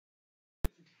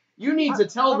You need to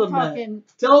tell them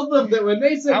that when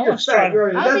they say you're fat,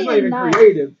 that's not even nice.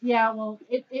 creative. Yeah, well,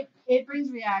 it brings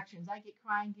reactions. I get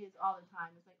crying kids all the time.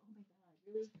 It's like, oh my god,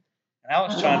 really? And I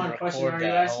was trying to record Are you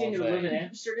that asking whole to live in thing.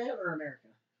 Amsterdam or America?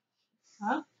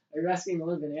 Huh? Are you asking to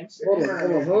live in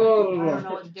Amsterdam? Hold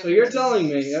on. So you're telling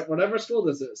me at whatever school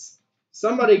this is,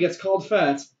 somebody gets called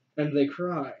fat and they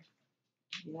cry.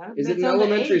 Yeah. Is it an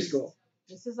elementary school?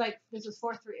 This is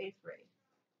 4th through 8th grade.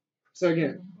 So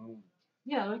again.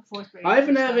 Yeah, like 4th grade. I've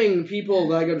been having people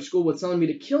that I go to school with telling me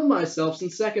to kill myself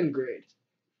since 2nd grade.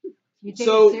 You take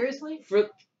it seriously?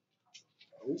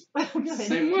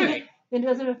 Same way. It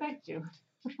doesn't affect you.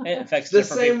 It affects the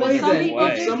same way that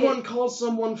way. if someone calls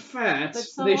someone fat,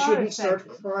 they shouldn't start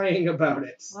crying about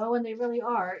it. Well, when they really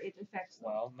are, it affects them.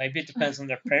 Well, maybe it depends on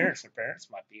their parents. Their parents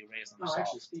might be raising them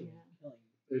soft.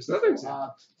 There's nothing. So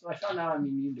I found out I'm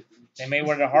immune to gluten. They may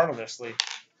wear their heart on their sleeve.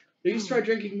 Please try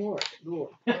drinking more.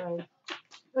 Right.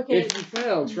 Okay. If you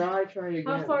fail, try again.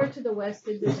 How far to the west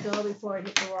did this go before I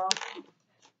hit the wall?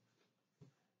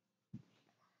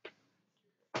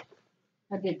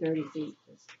 I did 30 feet.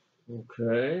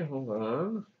 Okay, hold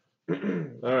on.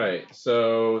 All right,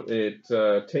 so it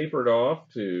tapered off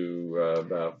to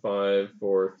about 5,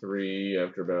 4, 3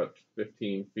 after about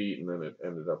 15 feet, and then it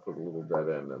ended up with a little dead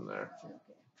end in there.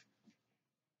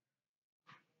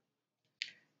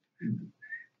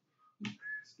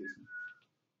 Excuse me.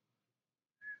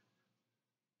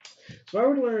 So I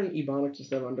would learn Ebonics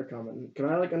instead of Undercommon. Can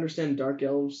I understand Dark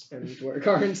Elves and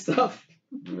Dwargar and stuff?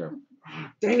 No.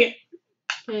 Dang it!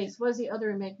 Okay, so what does the other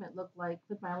embankment look like?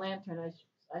 With my lantern,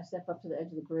 I step up to the edge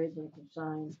of the bridge and it can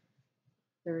shine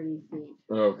 30 feet.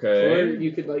 Okay. Or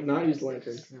you could not use the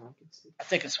lantern. I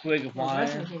take a swig of wine.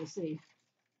 That's okay to see.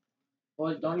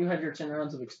 Well, don't you have your 10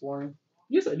 rounds of exploring?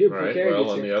 Yes, I do. Right.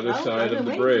 Well, on the other side of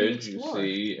the bridge, you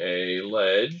see a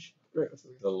ledge.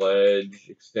 The ledge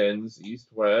extends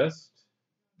east-west.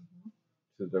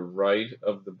 To the right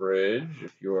of the bridge,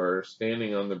 if you are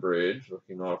standing on the bridge,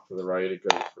 looking off to the right, it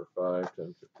goes for 5,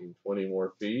 10, 15, 20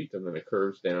 more feet, and then it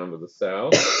curves down to the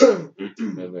south.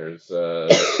 And there's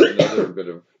another bit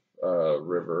of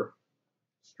river,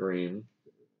 stream.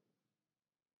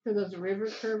 So does the river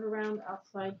curve around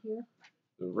outside here?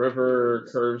 The river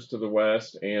curves to the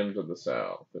west and to the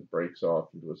south. It breaks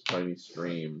off into a tiny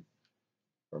stream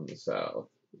from the south.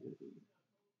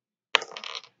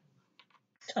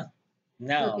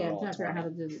 No. Okay, I'm trying to figure out how to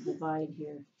do the divide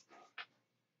here.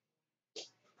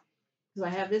 Because I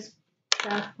have this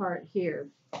back part here.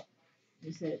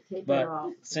 You said taper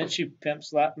off. Since you pimp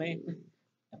slapped me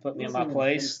and put me in my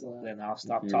place, then I'll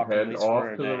stop talking. Head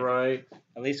off to the right.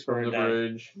 At least for the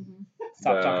bridge.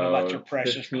 Stop talking about your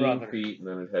precious 15 brother. feet, and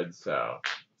then it heads south.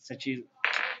 Since you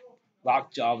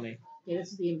lockjawed me. Yeah,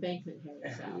 this is the embankment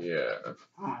heading south. Yeah.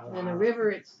 And the river,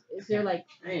 is there like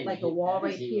a wall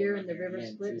right here and the river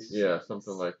splits? Yeah,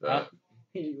 something like that.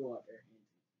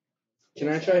 Can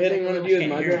I try hitting one of you with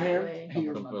my bare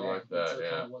hand? Something like that,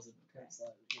 yeah.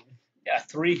 Yeah,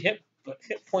 3 hit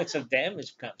points of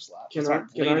damage pimp slap. Can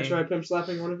I try pimp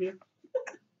slapping one of you?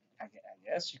 I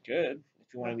guess you could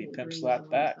if you want to be pimp slapped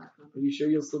back. Are you sure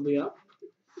you'll still be up?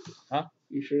 Huh?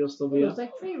 You sure you'll still be up? It's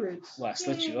like tree roots. Well, I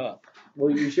split you up.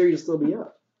 Well, you sure you'll still be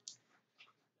up?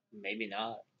 Maybe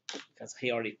not. Because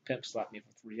he already pimp slapped me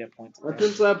for 3 hit points. My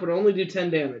pimp slap would only do 10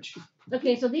 damage.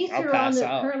 Okay, so these two are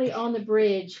currently on the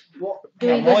bridge. Well,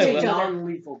 doing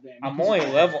non-lethal damage. I'm only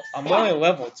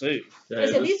level 2.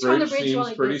 Okay, this bridge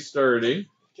seems pretty sturdy.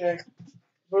 Okay.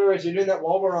 Wait, you're doing that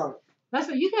while we're on it. That's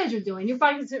what you guys are doing. You're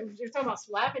talking about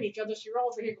slapping each other, so you're all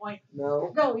over here going,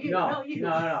 No.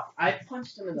 No. I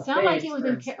punched him in the face. Sound like he was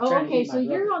in. Okay, so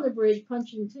you're on the bridge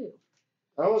punching too.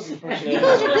 I wasn't punching.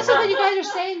 This is what you guys are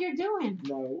saying you're doing.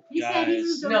 No. You said he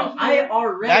was doing. No, I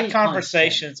already. That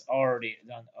conversation's already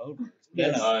done over.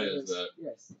 Yes. Is that?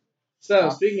 Yes. So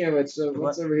speaking of which,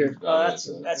 what's over here? That's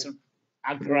a.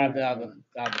 I grabbed it out of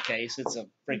the case. It's a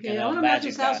freaking I want to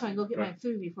magic this house so I can go get my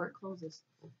food before it closes.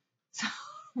 So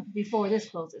before this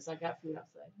closes, I got food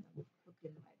outside.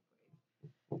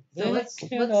 So let's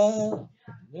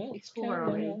explore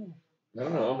already. I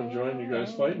don't know. I'm enjoying you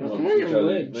guys fighting amongst each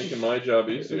other, making my job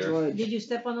easier. Did you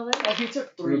step on the ledge? Oh, he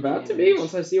took 3. I'm about to be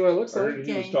once I see what it looks like.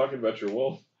 He was talking about your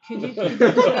wolf. Could you describe the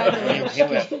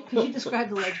ledge? Could you describe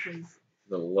the ledge, please?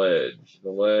 The ledge.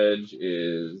 The ledge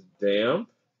is damp,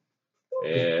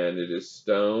 and it is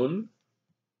stone.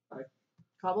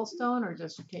 Cobblestone or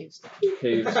just cave stone?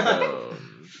 Cave stone.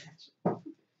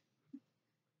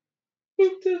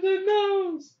 Boot to the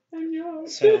nose.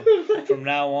 So from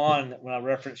now on, when I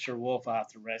reference your wolf, I have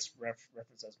to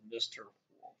reference as Mr.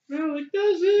 Wolf. No, it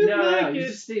doesn't. No, you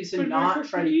just need to not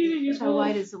try to eat. How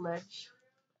wide is the ledge?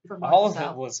 from All north of to it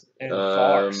south. was in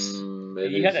farce.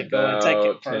 It You had is to go and take it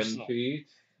about 10 personal. feet.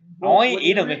 I only What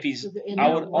eat him area if he's. Is it in I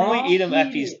the would only raw? eat him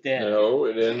if he's dead. No,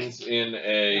 it ends in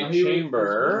a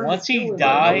chamber Once he where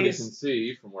nobody dies, can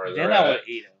see from where then they're I would at.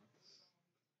 eat him.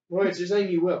 Wait, so you're saying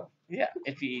you will? Yeah,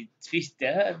 if he's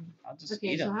dead, I'll just Okay,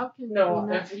 eat so him. how can No, we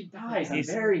not if he eat the dies, I'm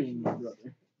fat? burying you,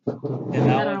 brother. Then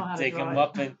I I don't know would how to take him drive.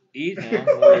 up and eat him.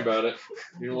 Don't worry about it.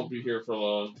 You won't be here for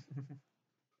long.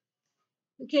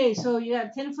 Okay, so you got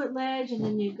a 10-foot ledge, and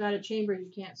then you've got a chamber you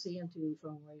can't see into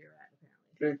from where you're at,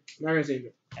 apparently. Okay, not gonna see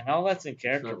you. And all that's in It's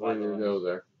character, not by where the you way. go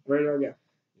there. Where do I go?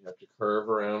 You have to curve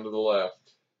around to the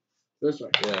left. This way.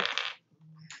 Yeah.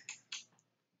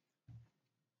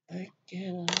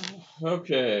 Again.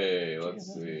 Okay,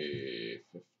 let's see.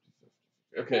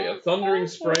 Okay, a thundering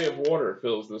spray of water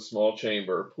fills this small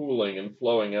chamber, pooling and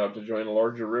flowing out to join a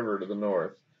larger river to the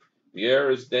north. The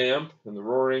air is damp, and the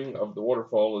roaring of the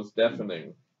waterfall is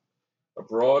deafening. A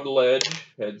broad ledge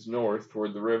heads north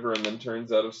toward the river and then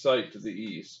turns out of sight to the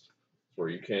east. That's where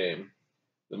you came.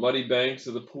 The muddy banks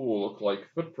of the pool look like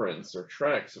footprints or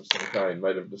tracks of some kind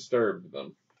might have disturbed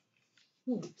them.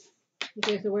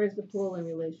 Okay, so where's the pool in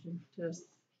relation to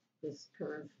this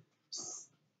curve?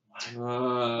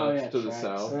 To the tracks.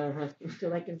 south. Still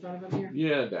like in front of him here?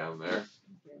 Yeah, down there.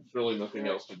 There's really nothing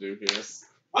else to do here.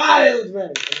 Wild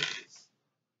man.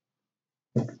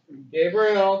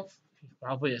 Gabriel. He's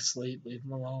probably asleep. Leave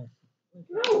him alone.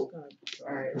 No.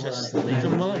 Alright, Just leave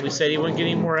him alone. We said he wouldn't get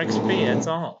any more XP. That's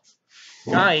all.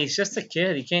 Guy, he's just a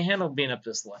kid. He can't handle being up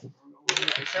this late.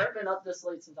 I sure have been up this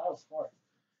late since I was 4.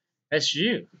 That's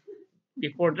you.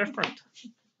 People are different.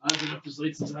 I've been up this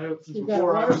late since You've got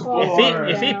before I was waterfall. born.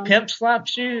 If he down, pimp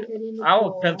slaps you, hitting the I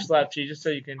will pool, pimp slap you just so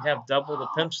you can have double the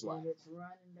pimp slap. and it's running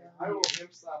down. I will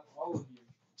pimp slap all of you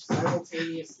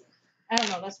simultaneously. I don't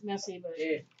know, that's messy, but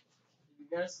If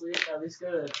you're gonna sleep, at least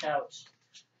go to the couch.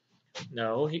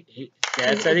 No, Dad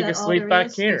said he Is could that all sleep there back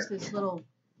is? here. Just this little,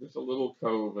 There's a little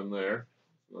cove in there.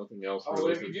 Nothing else. Oh,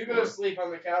 really but if you to do go to explore. sleep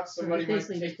on the couch, somebody might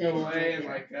basically take just you take away it.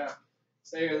 and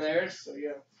say you're theirs. So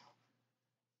yeah.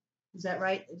 is that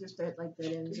right? It just like that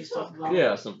ends and stuff.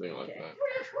 Yeah, something like Okay.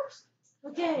 that.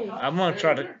 Okay. I'm going to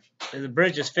try to. The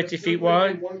bridge is 50 Just feet put, like,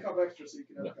 wide, one cup extra so you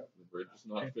can have a No, cup. the bridge is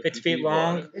not 50 feet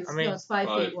long. wide. It's, I mean, no, it's 5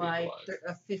 5 feet feet wide. wide.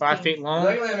 15. 5 feet long.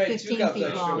 Luckily, I made 2 15 cups feet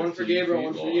extra. long. One for 15 Gabriel, feet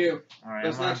one for long. you. All right,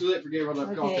 That's not too late for Gabriel to have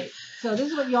Okay, coffee. so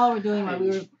this is what y'all were doing while we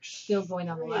were still going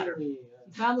on the ladder. You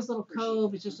found this little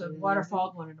cove. It's just a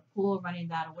waterfall going in a pool running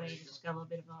that away. It's just got a little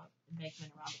bit of an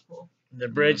embankment around the pool. The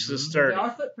bridge is sturdy. There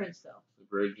are footprints though. The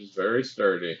bridge is very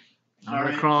sturdy. I'm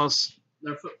going to cross.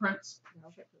 Their footprints. There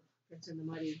are footprints in the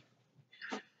muddy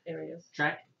areas.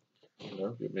 Track.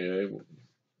 Give me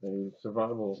a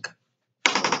survival.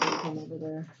 Come over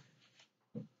there.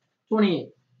 28.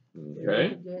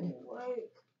 Okay. Good.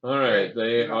 All right.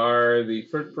 They are the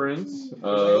footprints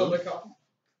of.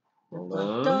 Hold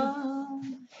on.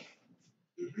 Dun.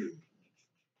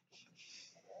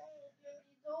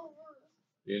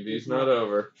 D&D's not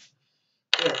over.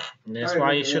 And that's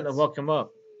why you shouldn't have woke him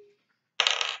up.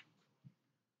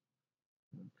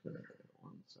 Okay.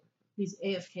 1 second. He's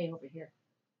AFK over here.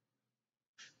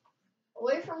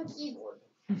 Away from the keyboard.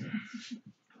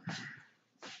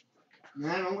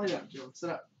 Man, don't lay down, Joe. Sit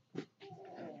up.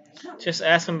 Just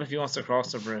ask him if he wants to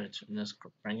cross the bridge and just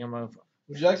bring him over.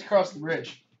 Would you like to cross the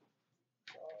bridge?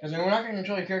 Because we're not going to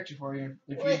control your character for you.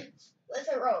 Wait, what's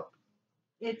a rope?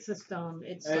 It's a stone.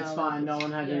 It's Fine. No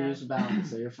one had to Yeah. use a balance,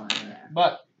 so you're fine there.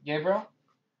 But, Gabriel,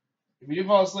 if you do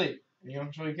fall asleep and you don't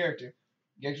control your character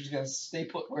just going to stay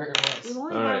put where it We've was.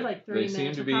 only All had right. like 30 They minutes.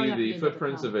 seem to We'll probably be have to the do another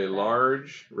footprints of a comment.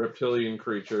 large reptilian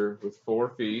creature with 4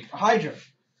 feet, A Hydra.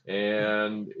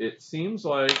 and it seems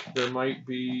like there might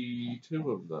be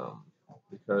 2 of them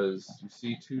because you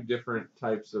see 2 different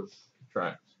types of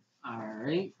tracks.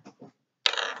 Alright.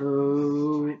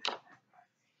 So.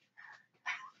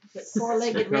 But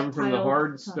four-legged They come from the reptile hard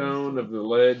comes stone to- of the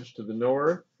ledge to the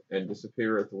north and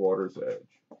disappear at the water's edge.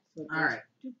 so it Alright.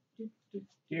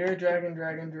 Dear dragon.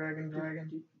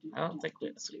 I don't think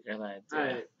that's a good idea.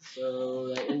 Alright. So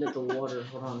that ended the water.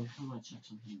 Hold on. I'm gonna check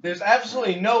something. There's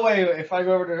absolutely no way if I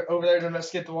go over there to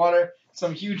investigate the water,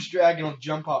 some huge dragon will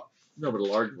jump up. No, but a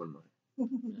large one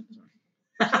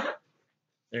might.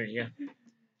 There you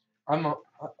go.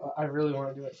 I really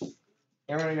want to do it.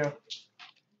 Here we go.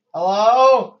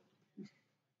 Hello?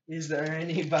 Is there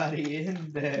anybody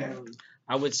in there?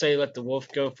 I would say let the wolf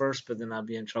go first, but then I'd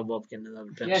be in trouble of getting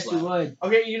another pimp Yes, you slap. would.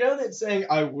 Okay, you know that saying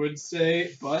 "I would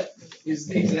say," but is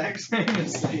the exact same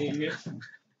as saying it.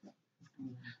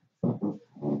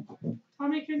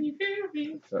 Tommy, can you hear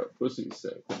me? So, pussy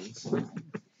seconds.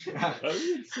 I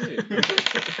would say.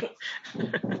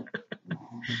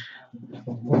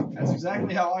 That's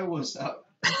exactly how I was out.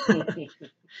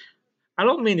 I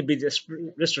don't mean to be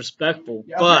disrespectful,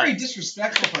 Yeah, a but very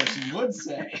disrespectful person would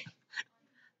say.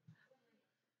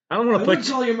 I don't I want to would put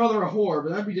you. call your mother a whore, but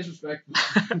that'd be disrespectful.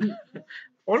 I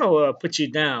want to put you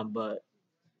down, but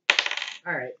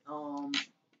All right.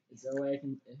 Is there a way I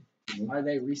can? Are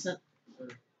they recent? Or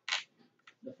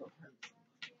the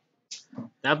footprints?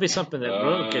 that'd be something that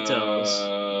Brooke could tell us.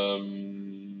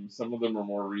 Some of them are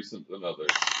more recent than others.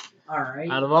 All right.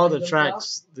 Out of all the Those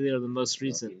tracks, they are the most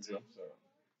recent. So,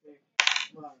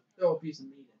 Throw a piece of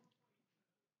meat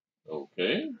in.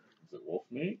 okay. Is it wolf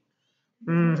meat?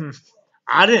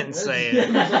 I didn't say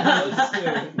it.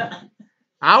 out?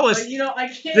 I was But, you know, I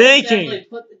can't thinking. exactly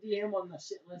put the DM on the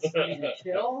shit list for me to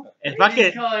kill.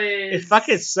 If I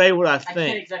could say what I I can't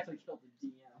think. exactly kill the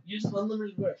DM. Use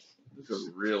unlimited wish. This is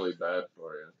really bad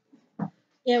for you.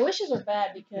 Yeah, wishes are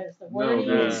bad because the No, wording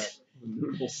no. is. The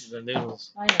noodles. The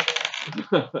noodles. I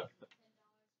know that.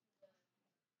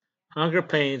 Hunger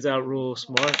pains outrule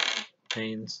smart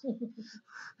pains.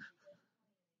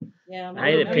 Yeah, I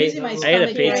ate I'm using my a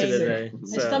stomach pizza brain. today. My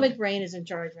So. stomach brain is in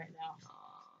charge right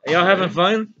now. Y'all having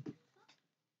fun?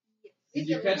 Did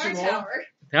you catch them all?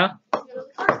 Yeah. Go to the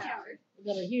car tower. We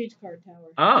got a huge card tower.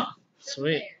 Oh,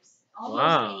 sweet.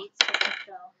 Wow.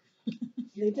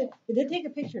 They did take a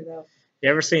picture though. You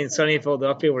ever seen Sunny in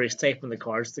Philadelphia where he's taping the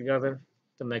cards together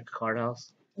to make a card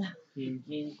house? Yeah.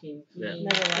 Never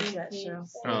watched that show.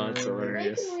 Oh, it's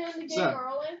hilarious.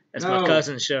 So- That's No. my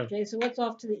cousin's show. Okay, so what's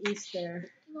off to the east there?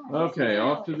 Okay,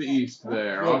 off to the east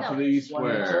there. Off to the east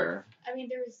where? I mean,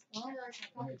 there was one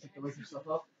other Take the wake yourself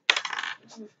up.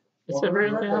 It's a very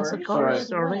good house of cards,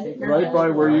 darling. Right by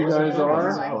where you guys Oh,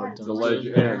 are, the ledge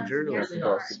ends. You have to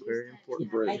cross the Very important.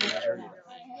 bridge.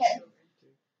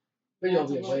 But you'll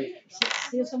be late.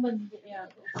 See if someone, yeah.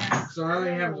 So now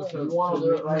they have So you want to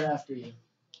do it right after you.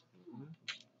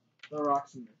 the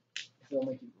rocks in there. They'll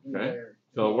make you Okay. aware.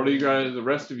 So what are you guys, the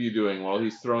rest of you doing while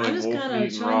he's throwing I'm just wolf kinda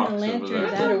meat and trying to rocks over lantern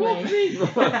there? that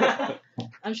away.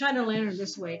 I'm trying to lantern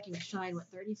this way. It can shine, what,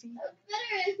 30 feet?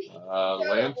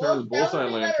 Lantern, the bullseye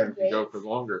lantern can go for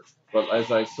longer. But as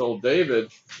I told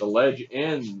David, the ledge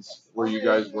ends where you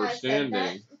guys were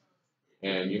standing,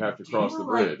 and you have to cross the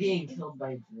bridge. being killed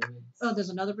by druids? Oh, there's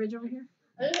another bridge over here?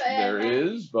 There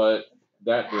is, but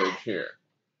that bridge here.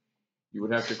 You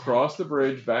would have to cross the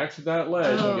bridge back to that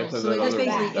ledge and get to so that it just other basically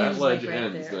one. That ends ledge like right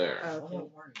ends there. Oh, okay.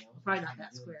 Probably not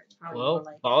that square. It's probably Well, more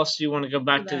like. boss, you want to go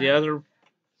back to the other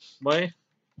way?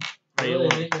 I really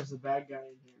think there's a bad guy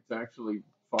in here. It's actually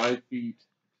 5 feet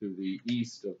to the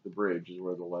east of the bridge is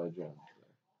where the ledge ends.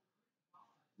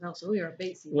 No, so we are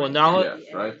basically. Well, right knowledge- at the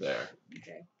Yes, right edge. there.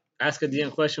 Okay. Ask a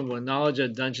DM question. Will knowledge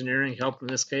of dungeoneering help in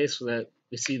this case so that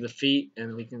we see the feet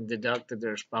and we can deduct that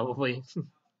there's probably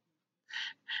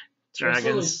There's always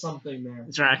dragons something there.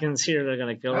 here that are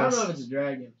going to kill I don't us? know if it's a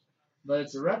dragon, but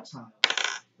it's a reptile.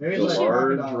 Maybe It's it's a like a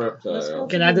large crocodile. reptile.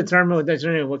 Can I determine with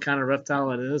dungeoneering what kind of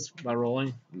reptile it is by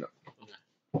rolling?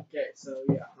 Okay, so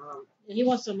yeah. And he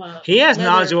wants some. He has leather.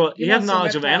 knowledge of He wants some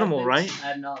knowledge of reptile animal, bits. right? I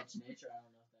have knowledge of nature. I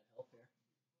don't know if that helped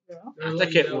here. Yeah. I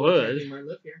think it would. He might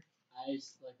live here. Like I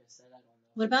said, I don't know.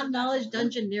 What about knowledge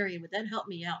dungeoneering? Would that help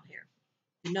me out here?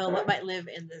 You know what might live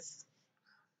in this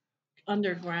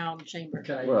underground chamber.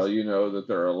 Well, you know that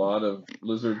there are a lot of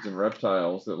lizards and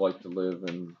reptiles that like to live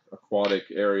in aquatic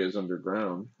areas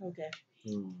underground. Okay.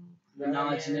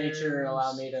 Knowledge of nature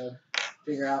allow me to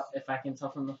figure out if I can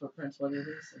tell from the footprints what it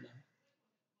is.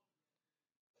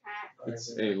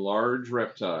 It's a large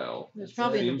reptile. There's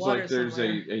probably in the Seems water like there's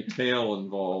somewhere. a tail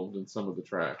involved in some of the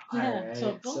tracks. Yeah.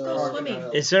 So don't so- go swimming.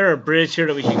 Is there a bridge here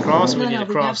that we can cross, or we need to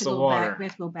we cross have the go water? Back. We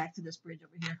have to go back to this bridge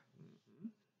over here.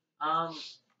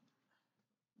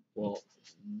 Well,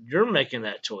 you're making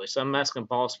that choice. I'm asking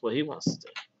boss what he wants to do.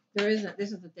 There isn't.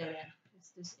 This is the dead end.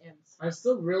 This ends. I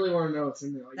still really want to know what's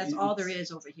in there. Like, That's all there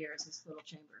is over here. Is this little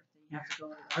chamber. You have to go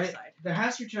to the outside. There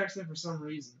has to be tracks there for some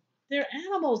reason. They're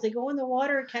animals. They go in the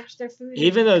water and catch their food.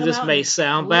 Even and though come this out may and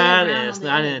sound lay bad around and it's on the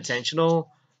not edge. intentional,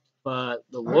 but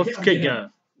the wolf Okay, could okay. go.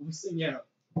 Yeah.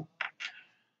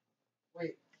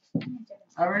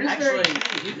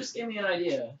 Actually, you just gave me an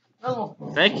idea. Oh,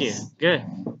 Thank you. Good.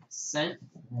 Scent.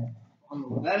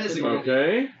 that is a good idea.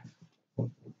 Okay.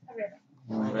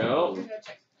 Well,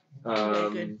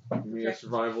 Okay, good. give me a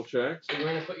survival check. So you're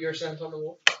going to put your scent on the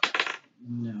wolf?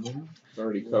 No. It's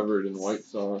already covered in white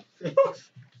sauce.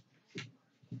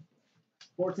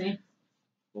 14.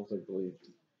 I'll take the lead.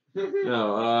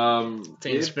 No,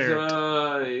 Team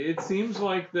spirit. it seems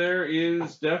like there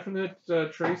is definite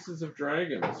traces of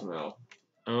dragon smell.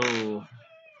 Oh.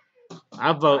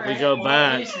 I vote we go At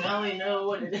back. least now we know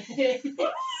what it is.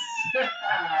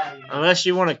 Unless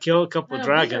you want to kill a couple No,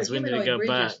 dragons, these are we need to go humanoid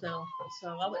back. bridges, though, so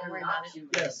I wouldn't worry about it.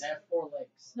 Yes. They have 4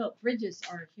 legs. No, bridges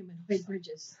are humanoid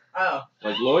bridges. Oh.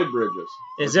 Like Lloyd Bridges.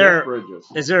 Is or there- Jeff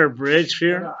Bridges? Is there a bridge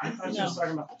here? No, I thought you were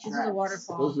talking about the This is tracks. a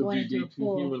waterfall Those would going be into a the 2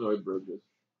 pool humanoid bridges.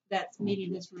 that's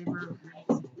meeting this river.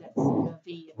 That's the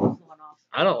V flowing off.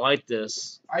 I don't like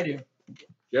this. I do.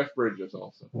 Jeff Bridges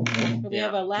also. But we Yeah.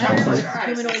 have a ladder with Alright,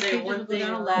 humanoid so say creatures one who go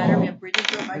down a thing, ladder. We have bridges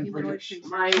built by and humanoid bridges. creatures.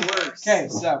 My works. Okay,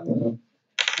 so what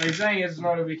you're saying is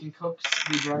not we can cook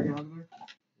the dragon over there?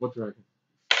 What dragon?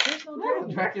 There's no No, dragon.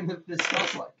 the dragon that this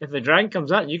smells like. If a dragon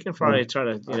comes out, you can probably try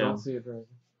to, I you don't know, see a dragon.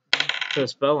 put a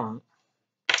spell on it.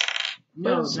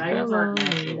 No, Spell dragons aren't on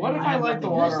natural. it. What if I have light the nothing.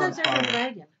 water Who on says there's a fire?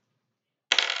 dragon?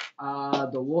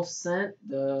 The wolf scent,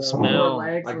 the Smell. 4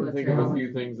 legs, I or can the think of a tail.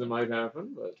 few things that might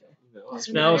happen, but you know, I He don't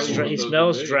Smells. know what He those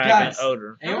smells would be. dragon Guys.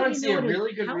 odor. How Anyone do you see know a what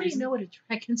really good How do you reason? know what a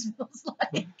dragon smells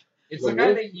like? It's The the guy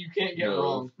wolf? that you can't get No.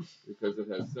 wrong. Because it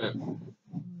has scent.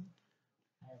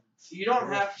 You don't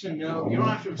have to know. You don't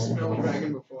have to have smelled a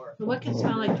dragon before. But what can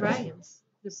smell like dragons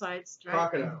besides dragons?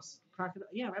 Crocodiles. Crocodile.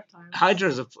 Yeah, reptiles.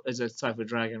 Hydra is a type of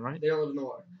dragon, right? They don't live in the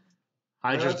water.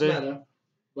 I know Hydras it's do. meta,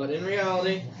 but in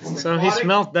reality, it's an So he aquatic-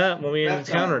 smelt that when we reptile.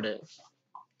 encountered it.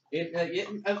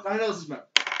 I know this is meta.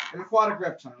 An aquatic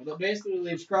reptile that basically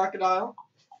leaves crocodile,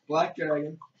 black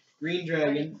dragon, green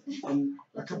dragon, and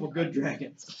a couple good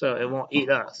dragons. So it won't eat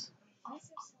us.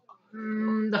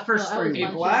 The first Well, I was 3. A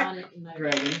munching black on it and I-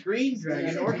 Dragon, green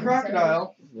dragon, or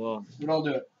crocodile Well, would all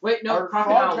do it. Wait, no, Are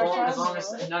crocodile frogs won't as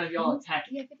reptiles? long as none of y'all attack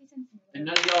it. Yeah, 50 cents. And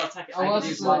none of y'all attack it. I can Unless do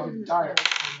it's slide. like dire.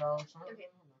 Okay.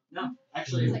 No,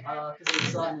 actually, because it's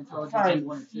still an intelligence Fine. of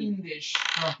 1 or 2. Fiendish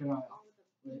crocodile.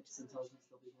 Would its intelligence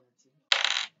still be 1 or 2?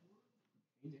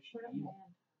 Fiendish.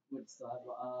 Would it still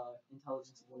have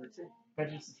intelligence of 1 or 2? But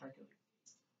it's a franco.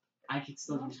 I could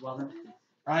still use well then.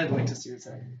 I'd like to see what's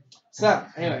happening. So,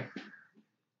 anyway.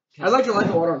 I'd like to light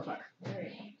the water on fire.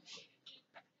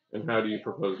 And how do you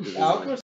propose to do I'll that? go